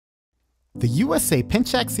The USA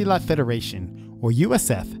Pencak Silat Federation, or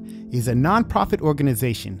USF, is a non-profit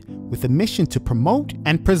organization with a mission to promote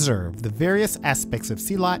and preserve the various aspects of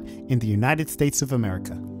Silat in the United States of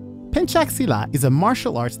America. Pencak Silat is a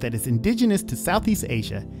martial arts that is indigenous to Southeast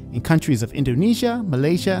Asia in countries of Indonesia,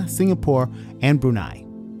 Malaysia, Singapore, and Brunei.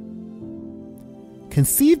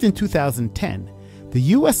 Conceived in 2010,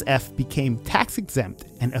 the USF became tax-exempt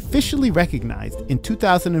and officially recognized in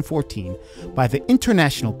 2014 by the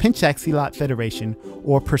International Pencak Silat Federation,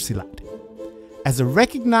 or Persilat. As a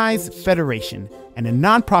recognized federation and a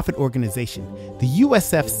non-profit organization, the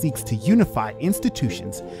USF seeks to unify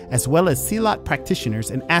institutions as well as Silat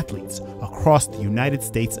practitioners and athletes across the United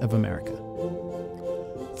States of America.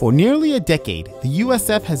 For nearly a decade, the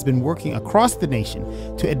USF has been working across the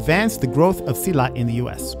nation to advance the growth of Silat in the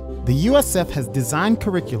U.S. The USF has designed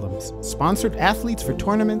curriculums, sponsored athletes for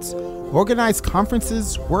tournaments, organized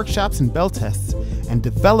conferences, workshops, and bell tests, and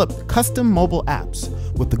developed custom mobile apps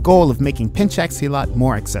with the goal of making Pencak Silat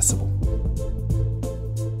more accessible.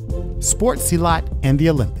 Sport Silat and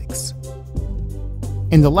the Olympics.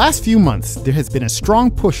 In the last few months, there has been a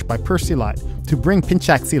strong push by Persilat to bring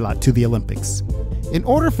Pencak Silat to the Olympics. In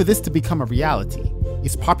order for this to become a reality,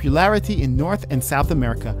 its popularity in North and South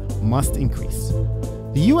America must increase.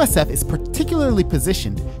 The USF is particularly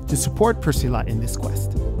positioned to support Persilat in this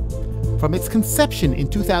quest. From its conception in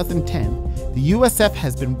 2010, the USF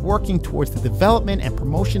has been working towards the development and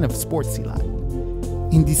promotion of Sport Silat.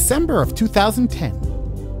 In December of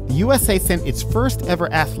 2010, the USA sent its first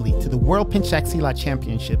ever athlete to the World Pencak Silat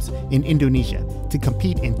Championships in Indonesia to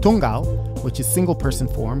compete in tunggal, which is single person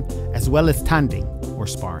form, as well as tanding, or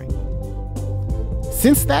sparring.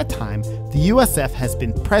 Since that time, the USF has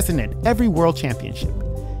been present at every World Championship.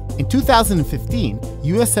 In 2015,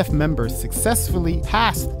 USF members successfully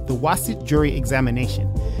passed the wasit jury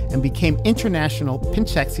examination and became International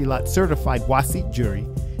Pencak Silat Certified Wasit Jury,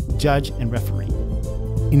 Judge, and Referee.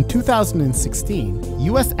 In 2016,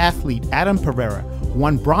 U.S. athlete Adam Pereira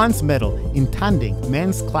won bronze medal in tanding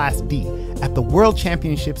men's Class D at the World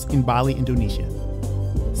Championships in Bali, Indonesia.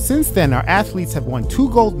 Since then, our athletes have won 2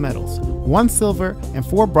 gold medals, 1 silver, and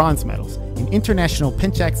 4 bronze medals in international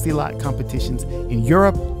Pencak Silat competitions in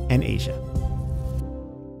Europe and Asia.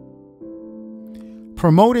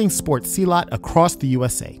 Promoting Sport Silat across the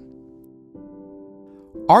USA.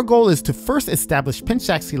 Our goal is to first establish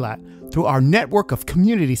Pencak Silat through our network of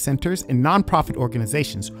community centers and nonprofit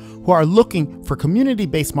organizations who are looking for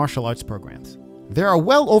community-based martial arts programs. There are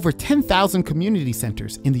well over 10,000 community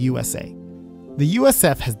centers in the USA. The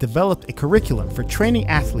USF has developed a curriculum for training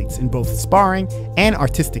athletes in both sparring and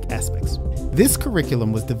artistic aspects. This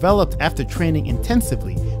curriculum was developed after training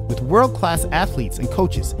intensively with world-class athletes and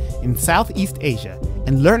coaches in Southeast Asia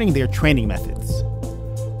and learning their training methods.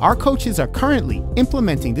 Our coaches are currently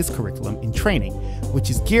implementing this curriculum in training, which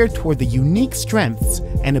is geared toward the unique strengths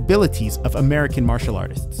and abilities of American martial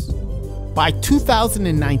artists. By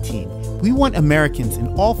 2019, we want Americans in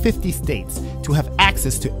all 50 states to have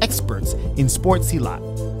access to experts in Sport Silat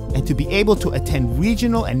and to be able to attend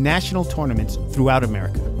regional and national tournaments throughout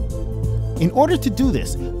America. In order to do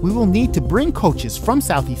this, we will need to bring coaches from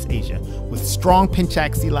Southeast Asia with strong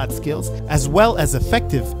Pencak Silat skills as well as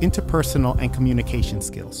effective interpersonal and communication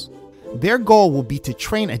skills. Their goal will be to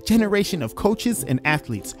train a generation of coaches and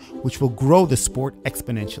athletes, which will grow the sport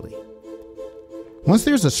exponentially. Once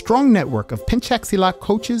there's a strong network of Pencak Silat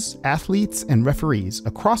coaches, athletes, and referees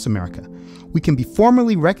across America, we can be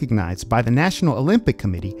formally recognized by the National Olympic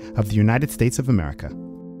Committee of the United States of America.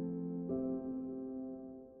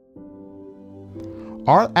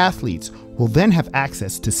 Our athletes will then have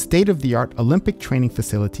access to state-of-the-art Olympic training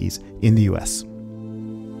facilities in the U.S.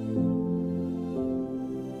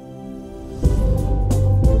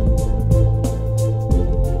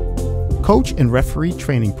 Coach and referee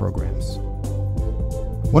training programs.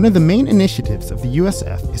 One of the main initiatives of the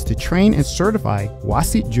USF is to train and certify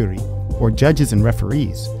wasit jury, or judges and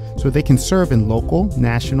referees, so they can serve in local,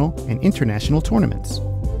 national, and international tournaments.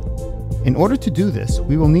 In order to do this,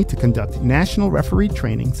 we will need to conduct national referee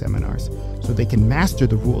training seminars so they can master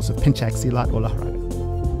the rules of Pencak Silat Olahraga.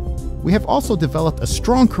 We have also developed a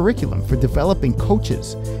strong curriculum for developing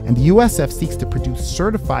coaches, and the USF seeks to produce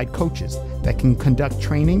certified coaches that can conduct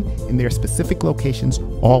training in their specific locations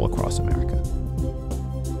all across America.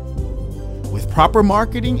 With proper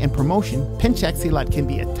marketing and promotion, Pencak Silat can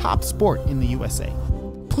be a top sport in the USA.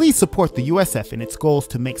 Please support the USF in its goals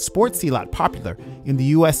to make Sport Silat popular in the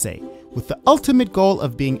USA, with the ultimate goal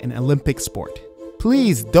of being an Olympic sport.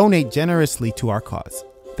 Please donate generously to our cause.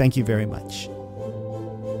 Thank you very much.